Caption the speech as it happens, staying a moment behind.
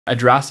A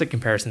drastic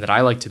comparison that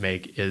I like to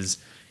make is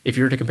if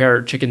you were to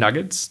compare chicken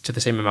nuggets to the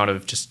same amount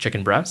of just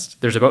chicken breast,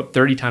 there's about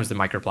 30 times the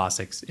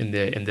microplastics in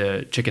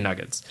the chicken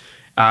nuggets.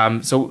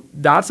 So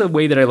that's a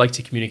way that I like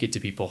to communicate to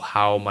people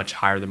how much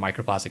higher the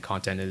microplastic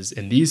content is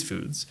in these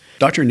foods.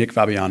 Dr. Nick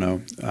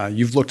Fabiano,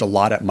 you've looked a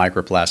lot at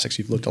microplastics.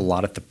 You've looked a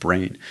lot at the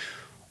brain.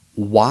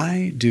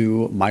 Why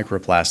do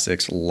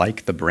microplastics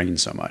like the brain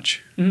so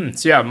much?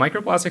 So yeah,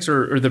 microplastics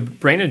or the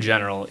brain in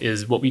general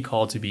is what we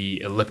call to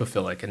be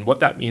lipophilic. And what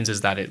that means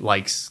is that it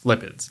likes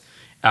lipids.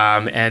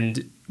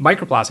 And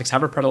microplastics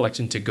have a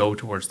predilection to go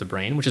towards the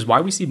brain, which is why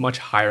we see much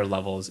higher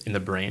levels in the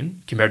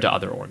brain compared to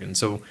other organs.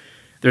 So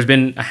there's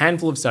been a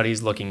handful of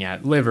studies looking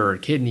at liver,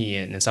 kidney,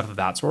 and stuff of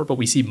that sort, but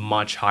we see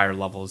much higher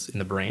levels in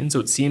the brain. So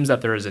it seems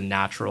that there is a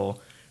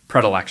natural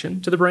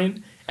predilection to the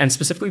brain, and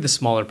specifically the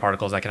smaller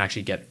particles that can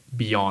actually get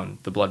beyond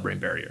the blood-brain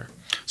barrier.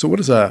 So what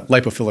does a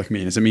lipophilic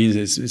mean? Does it mean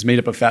it's made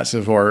up of fats,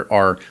 or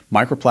are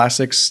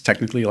microplastics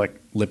technically like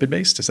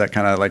lipid-based? Is that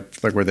kind of like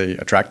where they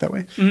attract that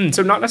way?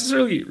 So not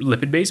necessarily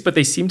lipid-based, but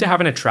they seem to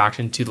have an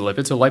attraction to the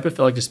lipid. So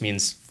lipophilic just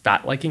means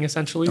fat-liking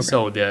essentially. Okay.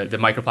 So the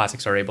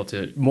microplastics are able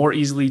to more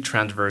easily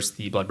transverse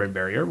the blood-brain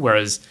barrier,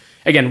 whereas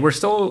again,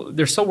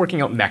 they're still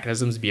working out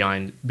mechanisms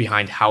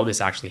behind how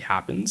this actually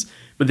happens.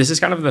 But this is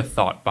kind of the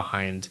thought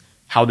behind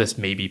how this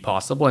may be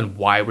possible and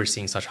why we're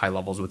seeing such high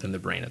levels within the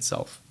brain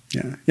itself.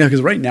 Yeah,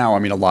 because right now, I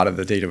mean, a lot of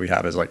the data we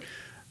have is like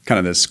kind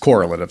of this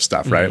correlative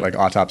stuff, right? Like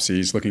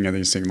autopsies, looking at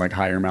these things like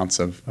higher amounts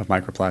of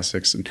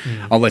microplastics. And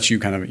I'll let you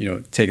kind of,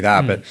 take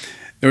that. But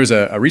there was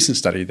a recent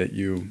study that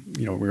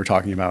we were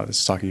talking about. This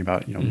is talking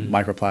about,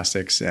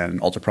 microplastics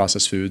and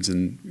ultra-processed foods,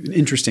 and an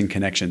interesting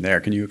connection there.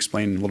 Can you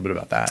explain a little bit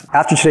about that?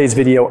 After today's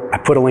video, I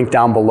put a link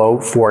down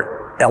below for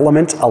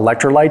LMNT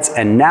electrolytes,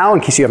 and now, in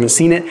case you haven't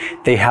seen it,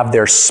 they have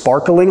their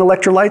sparkling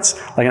electrolytes,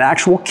 like an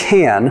actual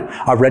can,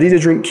 a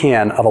ready-to-drink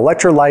can of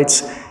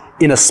electrolytes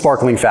in a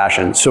sparkling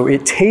fashion. So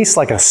it tastes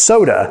like a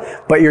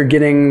soda, but you're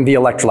getting the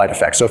electrolyte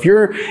effect. So if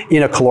you're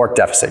in a caloric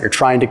deficit, you're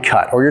trying to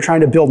cut, or you're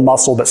trying to build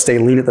muscle but stay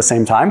lean at the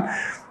same time,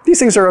 these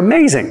things are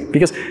amazing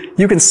because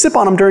you can sip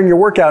on them during your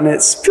workout and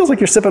it feels like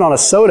you're sipping on a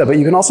soda, but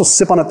you can also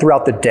sip on it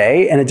throughout the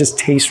day and it just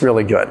tastes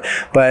really good.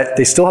 But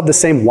they still have the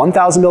same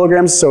 1,000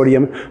 milligrams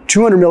sodium,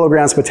 200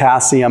 milligrams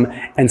potassium,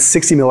 and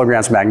 60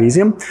 milligrams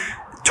magnesium.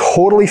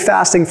 Totally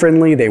fasting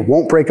friendly. They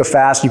won't break a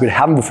fast. You could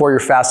have them before your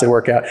fasted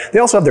workout. They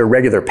also have their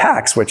regular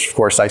packs, which of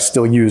course I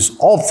still use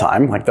all the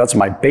time. Like that's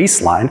my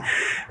baseline.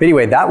 But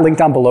anyway, that link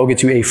down below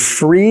gets you a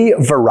free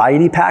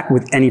variety pack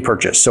with any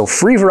purchase. So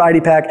free variety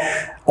pack.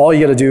 All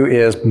you got to do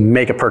is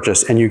make a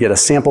purchase and you get a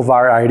sample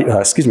variety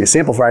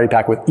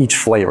pack with each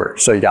flavor.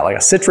 So you got like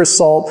a citrus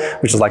salt,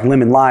 which is like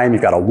lemon lime.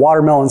 You've got a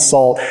watermelon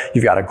salt.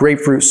 You've got a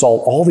grapefruit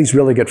salt, all these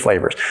really good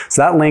flavors.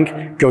 So that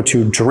link, go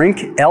to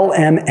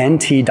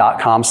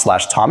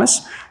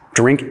drinklmnt.com/Thomas,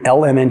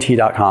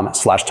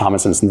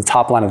 drinklmnt.com/Thomas, and it's in the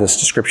top line of this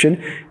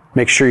description.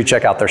 Make sure you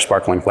check out their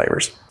sparkling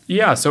flavors.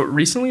 Yeah, so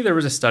recently there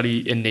was a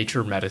study in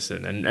Nature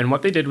Medicine, and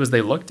what they did was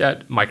they looked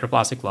at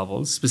microplastic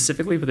levels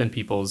specifically within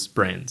people's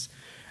brains.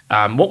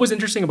 What was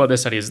interesting about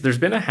this study is there's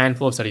been a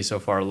handful of studies so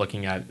far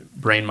looking at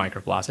brain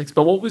microplastics,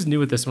 but what was new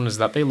with this one is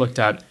that they looked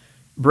at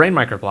brain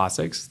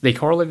microplastics. They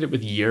correlated it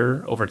with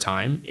year over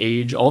time,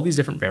 age, all these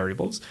different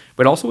variables,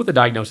 but also with the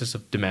diagnosis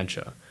of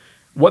dementia.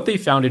 What they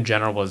found in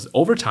general was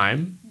over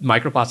time,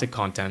 microplastic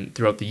content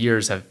throughout the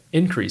years have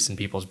increased in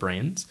people's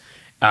brains,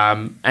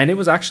 and it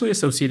was actually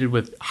associated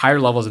with higher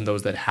levels in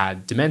those that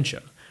had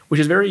dementia, which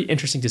is very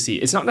interesting to see.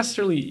 It's not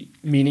necessarily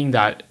meaning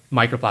that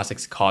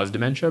microplastics cause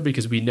dementia,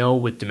 because we know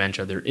with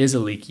dementia there is a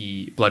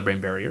leaky blood-brain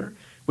barrier,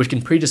 which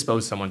can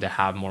predispose someone to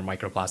have more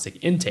microplastic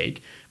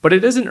intake. But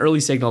it is an early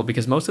signal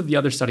because most of the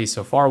other studies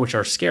so far, which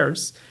are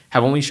scarce,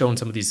 have only shown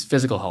some of these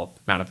physical health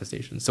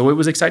manifestations. So it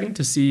was exciting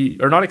to see,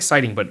 or not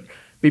exciting, but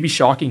maybe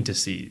shocking to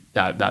see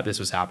that this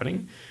was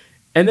happening.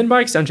 And then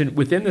by extension,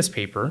 within this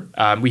paper,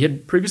 we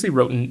had previously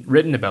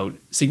written about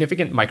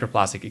significant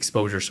microplastic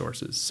exposure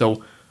sources.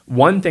 So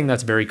one thing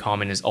that's very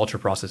common is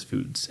ultra-processed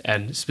foods,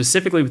 and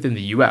specifically within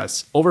the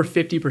US, over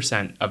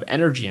 50% of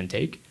energy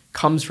intake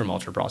comes from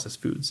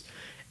ultra-processed foods.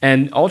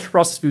 And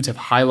ultra-processed foods have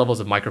high levels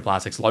of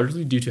microplastics,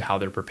 largely due to how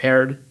they're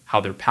prepared,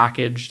 how they're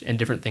packaged, and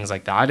different things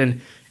like that.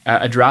 And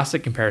a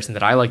drastic comparison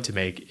that I like to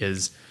make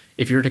is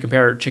if you were to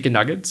compare chicken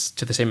nuggets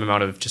to the same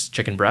amount of just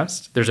chicken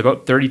breast, there's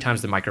about 30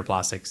 times the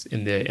microplastics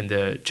in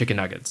the chicken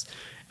nuggets.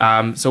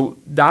 So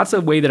that's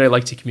a way that I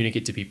like to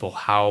communicate to people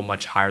how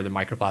much higher the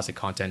microplastic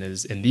content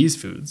is in these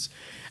foods.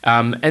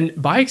 And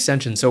by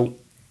extension, so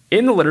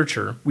in the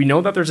literature, we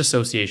know that there's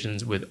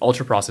associations with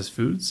ultra-processed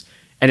foods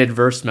and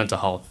adverse mental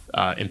health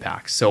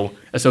impacts. So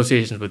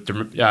associations with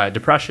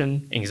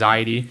depression,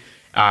 anxiety,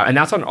 and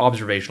that's on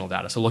observational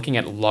data. So looking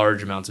at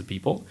large amounts of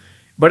people.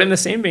 But in the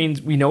same vein,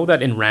 we know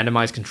that in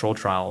randomized control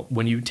trial,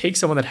 when you take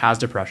someone that has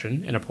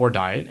depression and a poor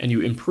diet and you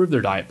improve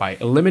their diet by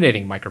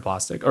eliminating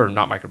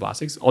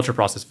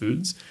ultra-processed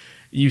foods,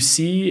 you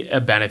see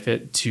a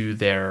benefit to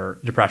their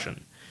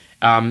depression.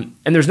 And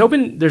there's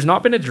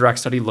not been a direct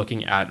study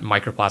looking at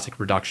microplastic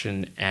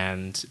reduction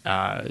and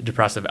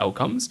depressive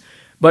outcomes.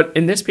 But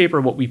in this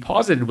paper, what we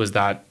posited was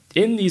that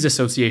in these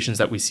associations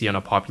that we see on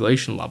a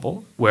population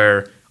level,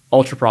 where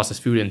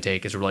ultra-processed food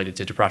intake is related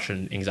to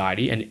depression,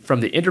 anxiety, and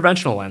from the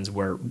interventional lens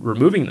where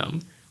removing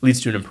them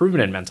leads to an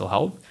improvement in mental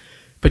health,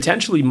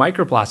 potentially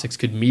microplastics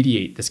could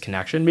mediate this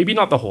connection. Maybe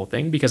not the whole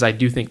thing, because I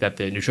do think that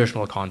the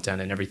nutritional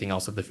content and everything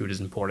else of the food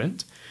is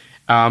important.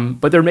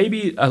 But there may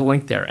be a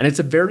link there. And it's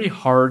a very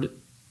hard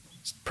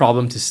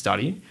problem to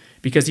study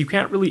because you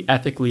can't really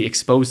ethically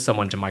expose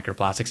someone to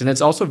microplastics. And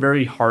it's also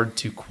very hard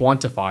to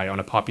quantify on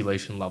a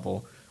population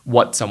level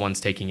what someone's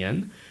taking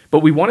in. But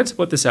we wanted to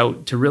put this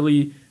out to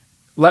really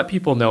let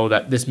people know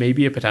that this may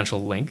be a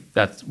potential link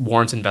that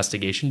warrants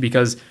investigation,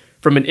 because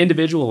from an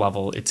individual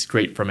level, it's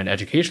great from an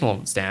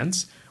educational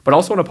stance, but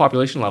also on a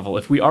population level,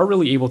 if we are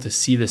really able to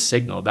see this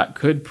signal, that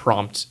could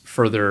prompt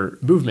further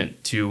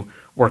movement to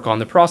work on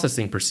the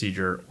processing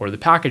procedure or the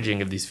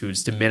packaging of these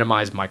foods to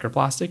minimize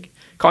microplastic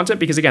content.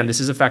 Because again, this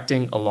is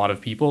affecting a lot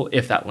of people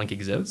if that link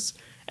exists.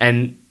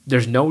 And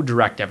there's no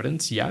direct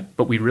evidence yet,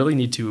 but we really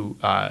need to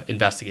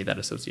investigate that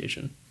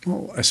association.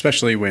 Well,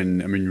 especially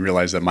when, you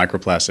realize that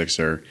microplastics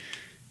are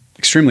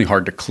extremely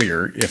hard to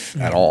clear, if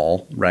at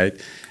all, right,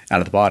 out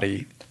of the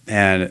body.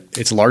 And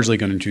it's largely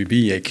going to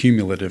be a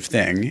cumulative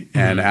thing.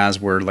 And as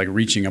we're like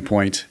reaching a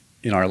point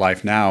in our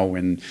life now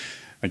when,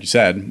 like you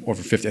said,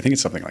 over 50, I think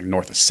it's something like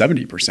north of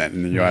 70%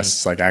 in the US,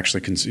 it's like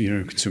actually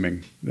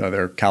consuming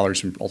their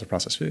calories from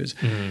ultra-processed foods.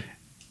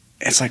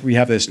 It's like we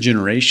have this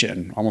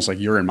generation, almost like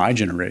you're in my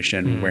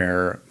generation,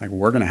 where like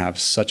we're going to have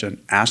such an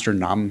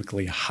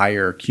astronomically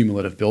higher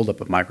cumulative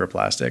buildup of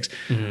microplastics,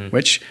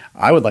 which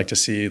I would like to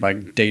see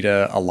like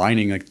data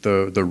aligning like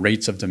the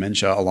rates of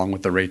dementia along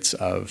with the rates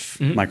of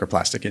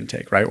microplastic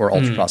intake, right? Or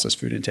ultra-processed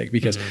food intake,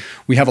 because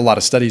we have a lot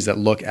of studies that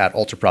look at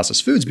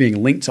ultra-processed foods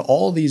being linked to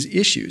all these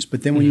issues.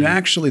 But then when you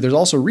actually, there's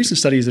also recent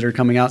studies that are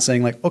coming out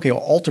saying like, okay,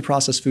 well,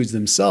 ultra-processed foods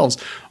themselves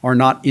are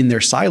not in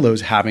their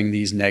silos having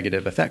these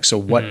negative effects. So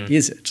what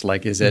is it?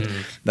 Like, is it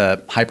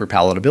the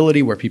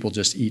hyperpalatability where people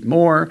just eat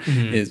more?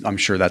 I'm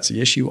sure that's the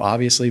issue,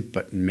 obviously,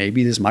 but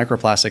maybe these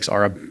microplastics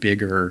are a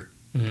bigger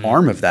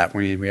arm of that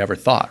than we ever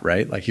thought,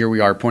 right? Like here we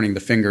are pointing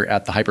the finger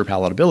at the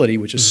hyperpalatability,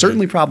 which is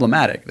certainly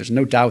problematic. There's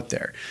no doubt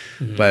there.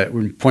 But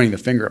we're pointing the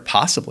finger at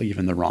possibly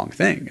even the wrong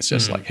thing. It's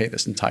just like, hey,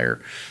 this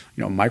entire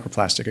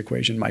microplastic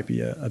equation might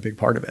be a big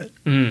part of it.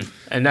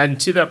 And then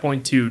to that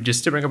point too,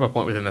 just to bring up a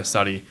point within the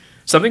study,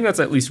 something that's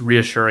at least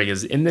reassuring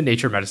is in the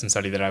Nature Medicine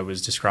study that I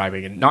was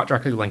describing, and not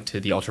directly linked to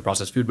the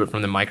ultra-processed food, but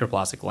from the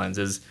microplastic lens,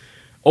 is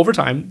over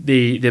time,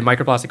 the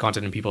microplastic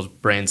content in people's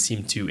brains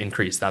seemed to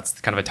increase. That's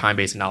kind of a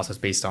time-based analysis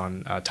based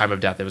on time of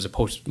death. It was a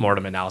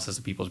post-mortem analysis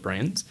of people's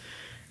brains.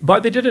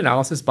 But they did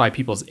analysis by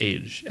people's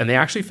age, and they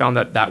actually found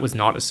that that was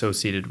not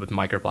associated with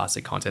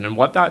microplastic content. And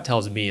what that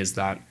tells me is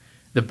that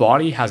the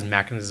body has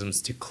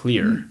mechanisms to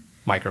clear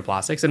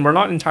microplastics, and we're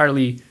not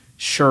entirely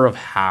sure of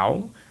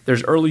how.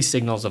 There's early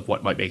signals of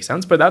what might make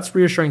sense, but that's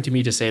reassuring to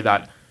me to say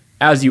that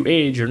as you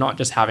age, you're not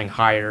just having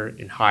higher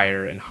and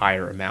higher and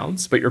higher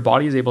amounts, but your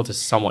body is able to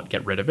somewhat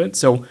get rid of it.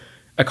 So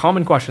a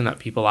common question that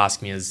people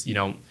ask me is,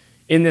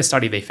 in this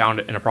study, they found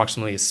an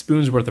approximately a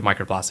spoon's worth of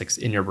microplastics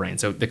in your brain.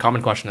 So the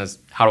common question is,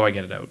 how do I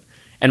get it out?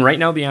 And right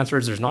now the answer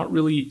is there's not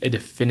really a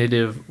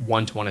definitive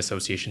one-to-one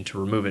association to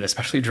remove it,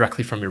 especially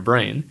directly from your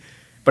brain.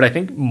 But I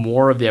think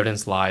more of the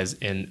evidence lies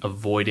in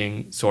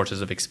avoiding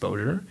sources of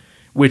exposure,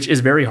 which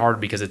is very hard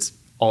because it's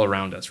all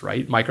around us,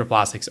 right?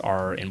 Microplastics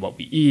are in what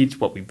we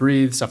eat, what we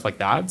breathe, stuff like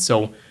that.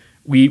 So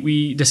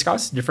we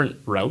discussed different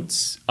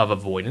routes of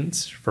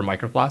avoidance for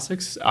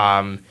microplastics.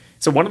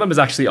 So one of them is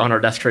actually on our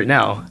desk right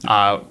now.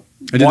 I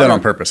did that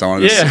on purpose. I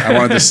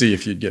wanted to see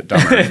if you'd get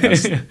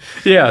dumber.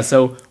 Yeah,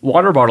 so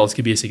water bottles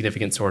could be a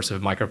significant source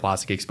of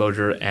microplastic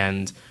exposure,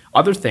 and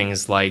other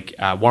things like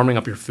warming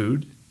up your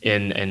food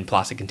in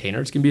plastic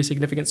containers can be a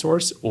significant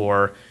source,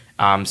 or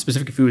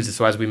specific foods.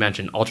 So as we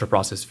mentioned,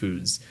 ultra-processed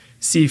foods,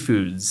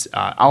 seafoods,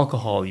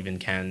 alcohol even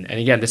can. And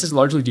again, this is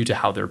largely due to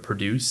how they're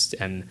produced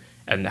and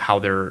how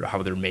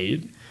they're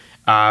made.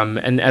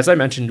 And as I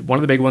mentioned, one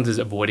of the big ones is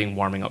avoiding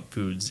warming up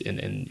foods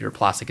in your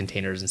plastic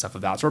containers and stuff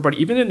of that sort. But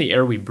even in the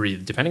air we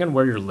breathe, depending on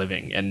where you're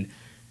living and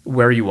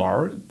where you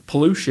are,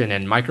 pollution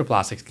and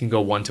microplastics can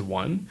go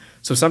one-to-one.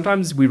 So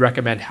sometimes we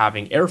recommend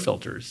having air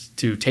filters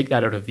to take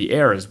that out of the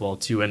air as well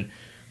too. And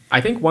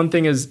I think one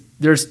thing is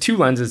there's two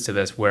lenses to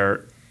this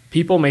where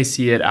people may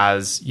see it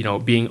as,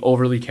 being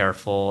overly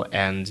careful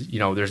and,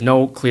 there's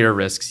no clear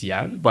risks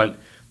yet. But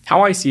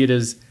how I see it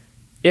is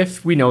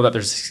if we know that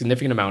there's a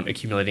significant amount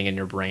accumulating in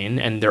your brain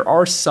and there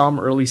are some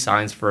early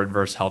signs for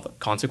adverse health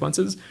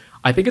consequences,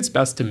 I think it's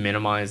best to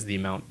minimize the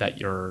amount that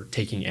you're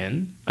taking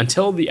in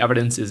until the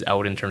evidence is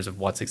out in terms of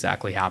what's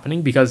exactly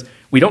happening, because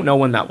we don't know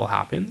when that will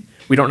happen.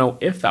 We don't know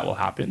if that will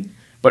happen.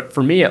 But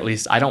for me, at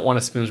least, I don't want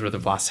a spoon's worth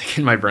of plastic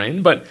in my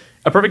brain. But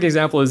a perfect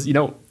example is,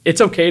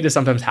 it's okay to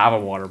sometimes have a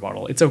water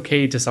bottle. It's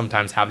okay to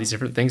sometimes have these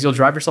different things. You'll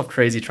drive yourself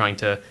crazy trying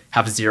to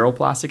have zero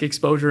plastic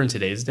exposure in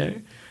today's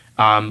day.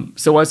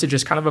 So as to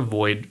just kind of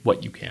avoid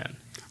what you can.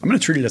 I'm going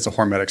to treat it as a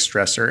hormetic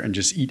stressor and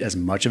just eat as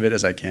much of it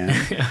as I can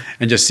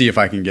and just see if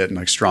I can get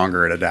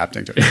stronger at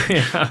adapting to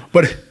it.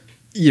 But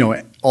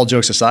all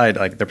jokes aside,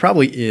 like there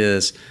probably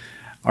is.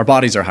 Our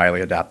bodies are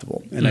highly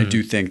adaptable, and I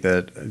do think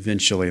that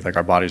eventually, like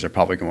our bodies are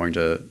probably going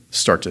to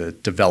start to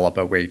develop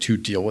a way to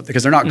deal with it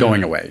because they're not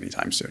going away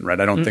anytime soon,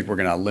 right? I don't think we're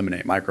going to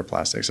eliminate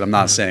microplastics. I'm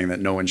not saying that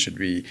no one should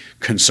be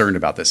concerned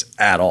about this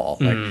at all,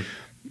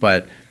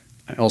 but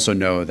I also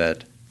know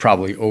that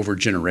probably over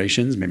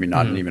generations, maybe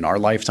not in even our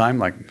lifetime,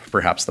 like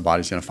perhaps the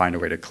body's going to find a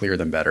way to clear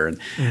them better. And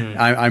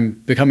I'm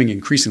becoming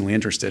increasingly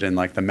interested in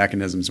like the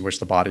mechanisms in which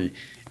the body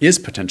is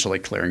potentially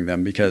clearing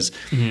them because.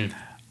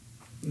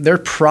 There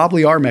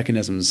probably are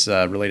mechanisms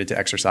related to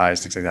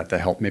exercise, things like that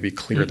help maybe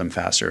clear them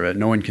faster. But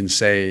no one can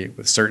say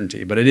with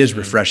certainty. But it is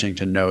refreshing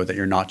to know that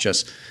you're not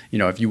just,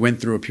 if you went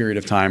through a period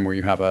of time where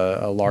you have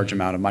a large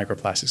amount of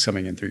microplastics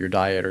coming in through your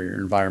diet or your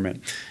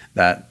environment,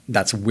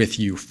 that's with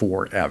you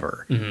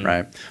forever,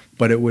 right?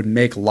 But it would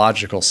make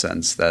logical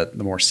sense that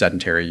the more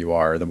sedentary you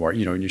are, the more,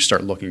 you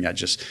start looking at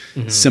just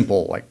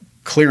simple like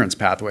clearance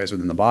pathways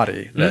within the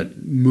body,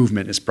 that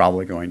movement is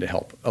probably going to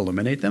help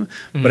eliminate them.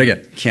 But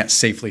again, can't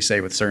safely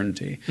say with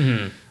certainty.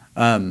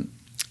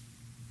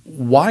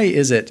 Why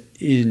is it,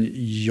 in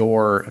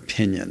your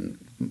opinion,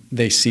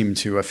 they seem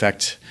to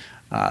affect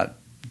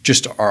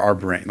just our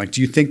brain? Like,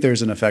 do you think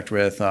there's an effect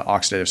with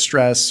oxidative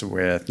stress,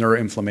 with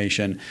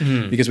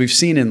neuroinflammation? Because we've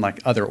seen in like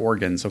other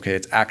organs, okay,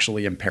 it's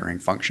actually impairing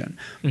function.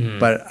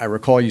 But I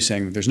recall you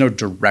saying that there's no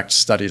direct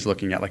studies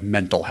looking at like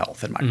mental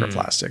health and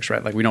microplastics,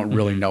 right? Like we don't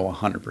really know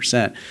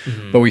 100%,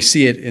 but we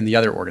see it in the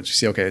other organs. We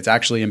see, okay, it's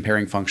actually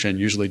impairing function,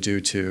 usually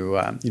due to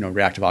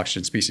reactive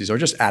oxygen species or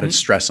just added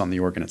stress on the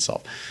organ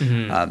itself.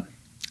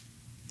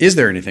 Is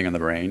there anything in the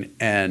brain?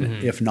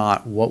 And if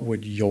not, what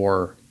would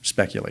your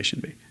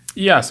speculation be?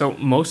 Yeah, so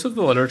most of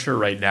the literature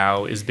right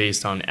now is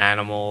based on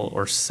animal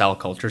or cell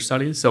culture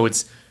studies. So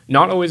it's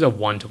not always a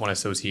one-to-one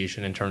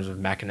association in terms of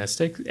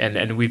mechanistic.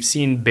 And we've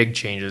seen big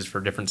changes for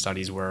different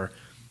studies where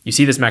you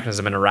see this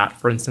mechanism in a rat,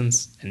 for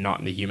instance, and not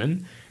in the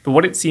human. But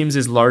what it seems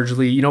is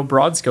largely,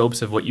 broad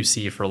scopes of what you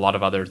see for a lot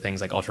of other things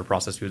like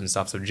ultra-processed foods and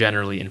stuff. So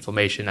generally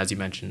inflammation, as you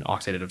mentioned,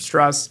 oxidative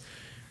stress.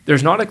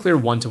 There's not a clear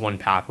one-to-one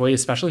pathway,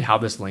 especially how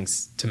this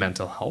links to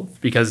mental health,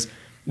 because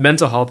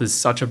mental health is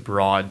such a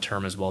broad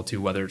term as well,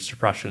 too, whether it's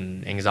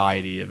depression,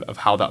 anxiety, of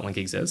how that link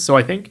exists. So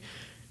I think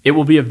it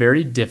will be a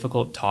very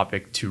difficult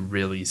topic to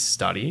really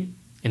study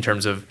in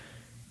terms of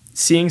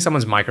seeing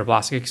someone's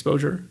microplastic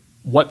exposure,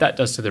 what that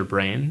does to their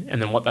brain,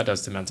 and then what that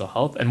does to mental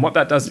health, and what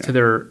that does to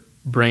their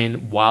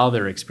brain while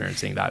they're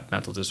experiencing that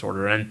mental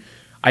disorder. And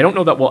I don't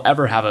know that we'll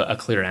ever have a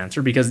clear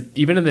answer because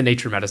even in the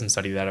Nature Medicine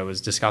study that I was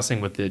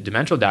discussing with the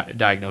dementia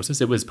diagnosis,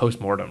 it was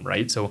post-mortem,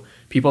 right? So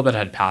people that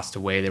had passed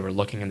away, they were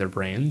looking in their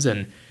brains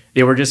and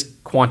they were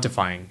just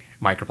quantifying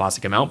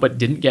microplastic amount, but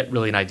didn't get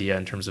really an idea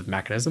in terms of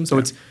mechanism. So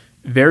it's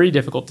very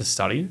difficult to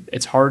study.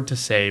 It's hard to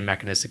say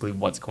mechanistically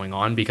what's going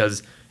on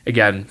because,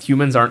 again,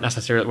 humans aren't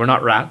necessarily, we're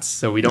not rats,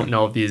 so we don't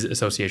know if these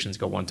associations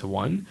go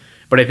one-to-one.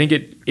 But I think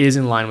it is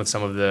in line with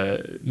some of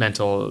the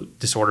mental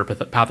disorder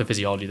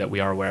pathophysiology that we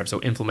are aware of. So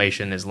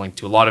inflammation is linked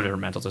to a lot of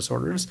different mental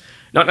disorders,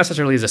 not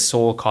necessarily as a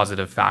sole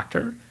causative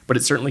factor, but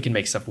it certainly can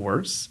make stuff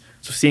worse.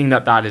 So seeing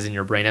that is in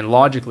your brain, and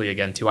logically,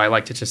 again, too, I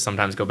like to just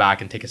sometimes go back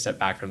and take a step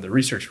back from the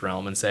research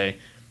realm and say,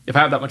 if I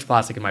have that much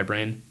plastic in my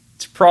brain,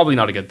 it's probably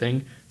not a good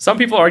thing. Some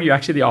people argue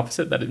actually the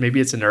opposite, that maybe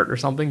it's inert or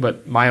something,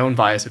 but my own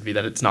bias would be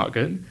that it's not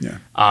good.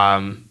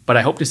 But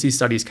I hope to see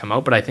studies come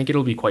out, but I think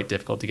it'll be quite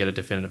difficult to get a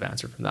definitive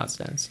answer from that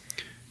stance.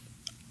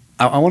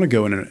 I want to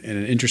go in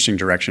an interesting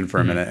direction for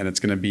a minute, and it's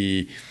going to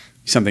be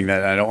something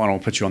that I don't want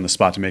to put you on the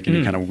spot to make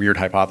any kind of weird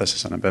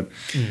hypothesis on it, but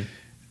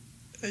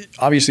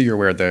obviously you're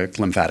aware of the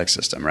lymphatic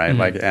system, right?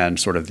 Like, and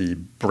sort of the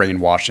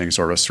brainwashing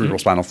sort of cerebral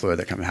spinal fluid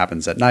that kind of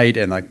happens at night.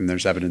 And like, and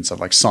there's evidence of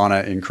like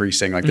sauna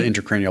increasing, like the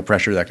intracranial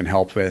pressure that can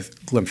help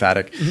with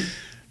lymphatic.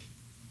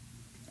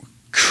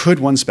 Could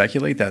one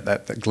speculate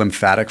that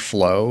lymphatic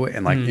flow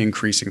and like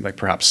increasing like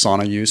perhaps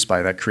sauna use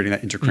by that creating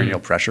that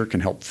intracranial pressure can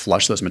help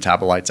flush those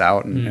metabolites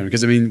out? And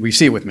because I mean, we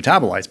see it with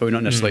metabolites, but we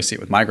don't necessarily see it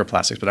with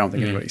microplastics, but I don't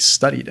think anybody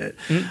studied it.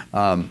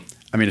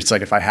 I mean, it's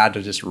like if I had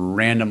to just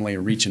randomly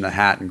reach in the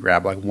hat and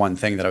grab like one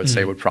thing that I would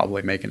say would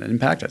probably make an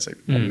impact, I'd say,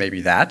 well,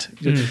 maybe that.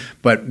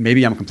 But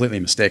maybe I'm completely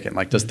mistaken.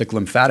 Like, does the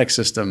lymphatic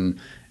system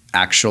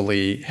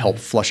actually help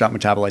flush out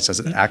metabolites? Does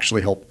it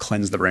actually help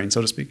cleanse the brain,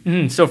 so to speak?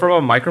 So from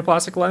a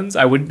microplastic lens,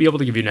 I wouldn't be able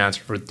to give you an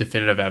answer for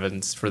definitive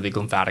evidence for the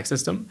lymphatic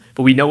system,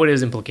 but we know it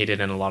is implicated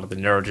in a lot of the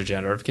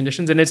neurodegenerative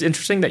conditions. And it's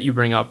interesting that you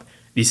bring up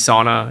the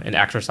sauna and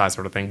exercise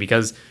sort of thing,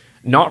 because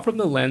not from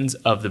the lens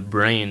of the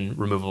brain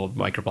removal of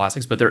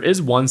microplastics, but there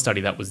is one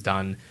study that was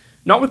done,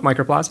 not with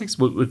microplastics,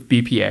 but with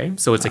BPA.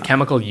 So it's a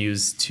chemical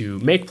used to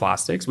make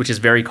plastics, which is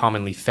very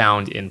commonly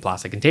found in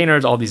plastic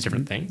containers, all these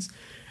different things.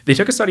 They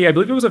took a study, I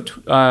believe it was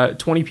of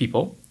 20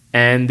 people,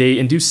 and they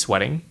induced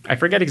sweating. I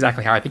forget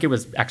exactly how. I think it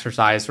was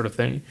exercise sort of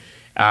thing.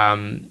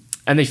 And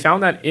they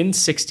found that in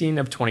 16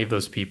 of 20 of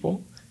those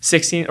people,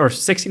 16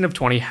 of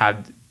 20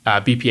 had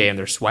BPA in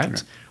their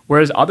sweat,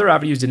 whereas other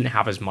avenues didn't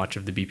have as much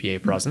of the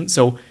BPA present.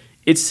 So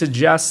it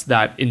suggests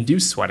that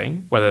induced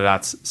sweating, whether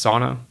that's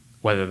sauna,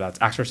 whether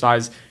that's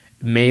exercise,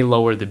 may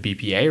lower the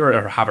BPA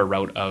or have a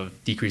route of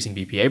decreasing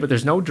BPA, but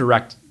there's no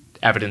direct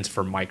evidence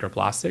for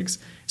microplastics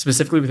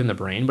specifically within the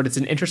brain. But it's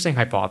an interesting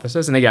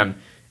hypothesis. And again,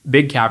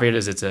 big caveat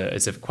is it's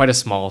a quite a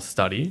small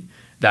study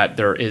that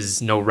there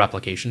is no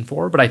replication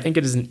for. But I think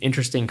it is an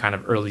interesting kind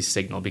of early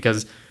signal,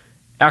 because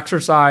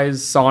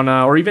exercise,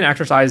 sauna, or even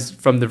exercise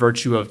from the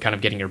virtue of kind of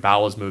getting your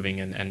bowels moving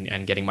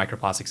and getting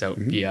microplastics out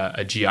via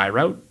a GI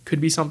route could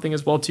be something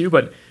as well too.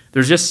 But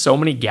there's just so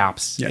many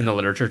gaps in the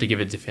literature to give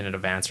a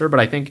definitive answer. But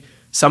I think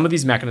some of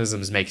these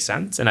mechanisms make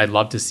sense, and I'd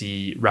love to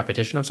see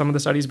repetition of some of the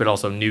studies, but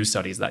also new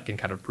studies that can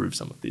kind of prove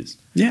some of these.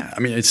 Yeah, I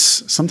mean,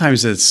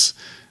 sometimes it's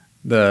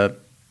the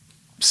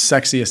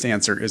sexiest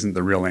answer isn't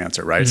the real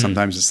answer, right?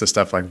 Sometimes it's the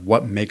stuff like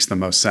what makes the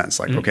most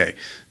sense. Like, okay,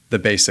 the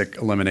basic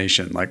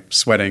elimination, like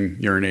sweating,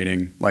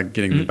 urinating, like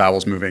getting the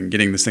bowels moving,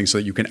 getting this thing so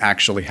that you can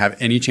actually have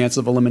any chance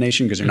of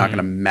elimination, because you're not going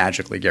to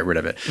magically get rid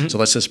of it. So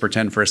let's just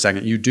pretend for a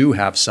second you do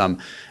have some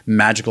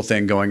magical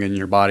thing going in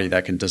your body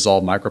that can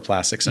dissolve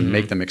microplastics and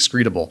make them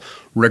excretable.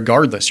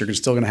 Regardless, you're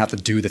still going to have to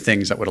do the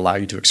things that would allow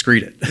you to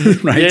excrete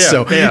it, right?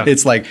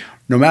 It's like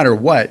no matter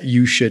what,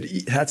 you should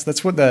eat.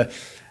 That's what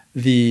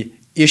the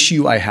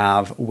issue I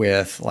have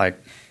with like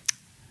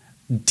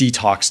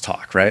detox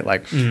talk, right?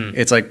 Like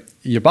it's like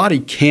your body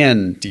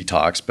can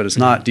detox, but it's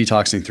not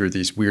detoxing through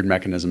these weird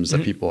mechanisms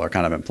that people are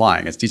kind of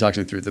implying. It's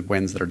detoxing through the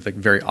ones that are like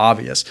very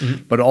obvious,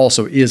 but it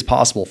also is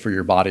possible for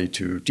your body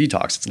to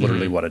detox. It's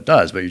literally what it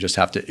does, but you just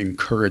have to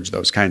encourage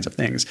those kinds of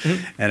things.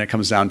 And it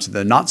comes down to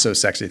the not so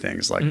sexy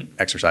things like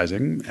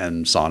exercising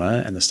and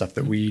sauna and the stuff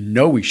that we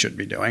know we should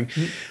be doing.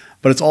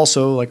 But it's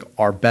also like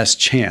our best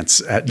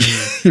chance at,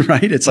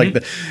 right? It's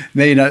like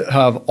may not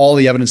have all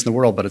the evidence in the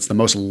world, but it's the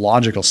most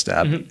logical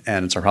step,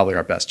 and it's probably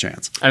our best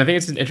chance. And I think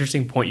it's an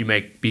interesting point you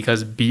make,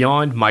 because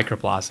beyond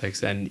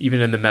microplastics and even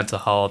in the mental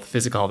health,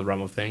 physical health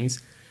realm of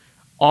things,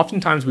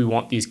 oftentimes we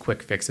want these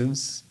quick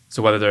fixes.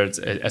 So whether it's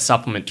a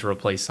supplement to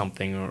replace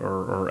something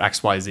or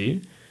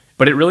XYZ,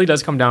 but it really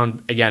does come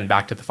down, again,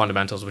 back to the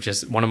fundamentals, which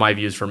is one of my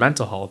views for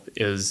mental health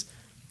is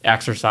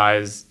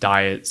exercise,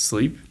 diet,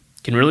 sleep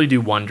can really do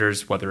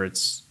wonders, whether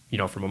it's,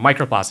 from a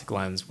microplastic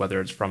lens,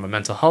 whether it's from a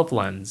mental health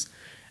lens.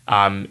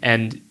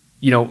 And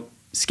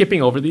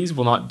skipping over these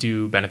will not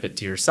do benefit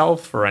to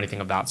yourself or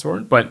anything of that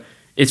sort, but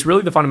it's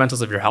really the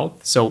fundamentals of your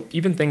health. So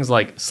even things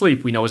like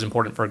sleep, we know is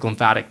important for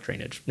lymphatic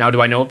drainage. Now,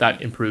 do I know if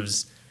that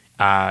improves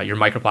your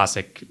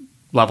microplastic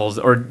levels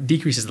or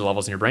decreases the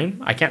levels in your brain?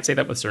 I can't say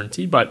that with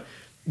certainty, but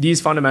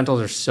these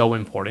fundamentals are so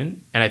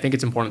important. And I think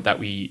it's important that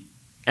we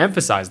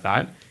emphasize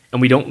that, and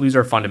we don't lose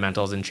our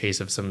fundamentals in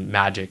chase of some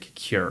magic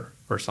cure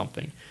or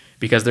something,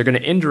 because they're going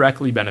to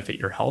indirectly benefit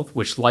your health,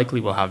 which likely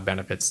will have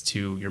benefits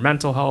to your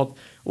mental health,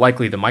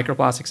 likely the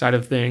microplastic side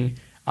of thing.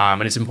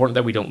 And it's important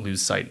that we don't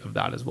lose sight of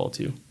that as well,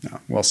 too. No,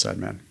 well said,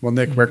 man. Well,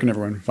 Nick, where can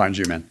everyone find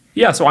you, man?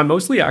 Yeah, so I'm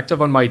mostly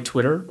active on my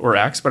Twitter or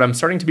X, but I'm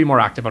starting to be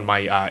more active on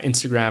my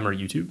Instagram or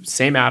YouTube.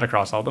 Same ad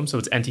across all of them, so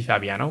it's NT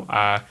Fabiano.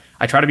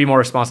 I try to be more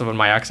responsive on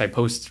my X. I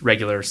post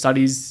regular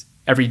studies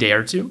every day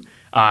or two.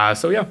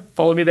 So yeah,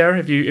 follow me there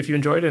if you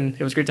enjoyed, and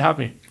it was great to have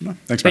me.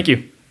 Thanks, man. Thank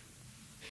you.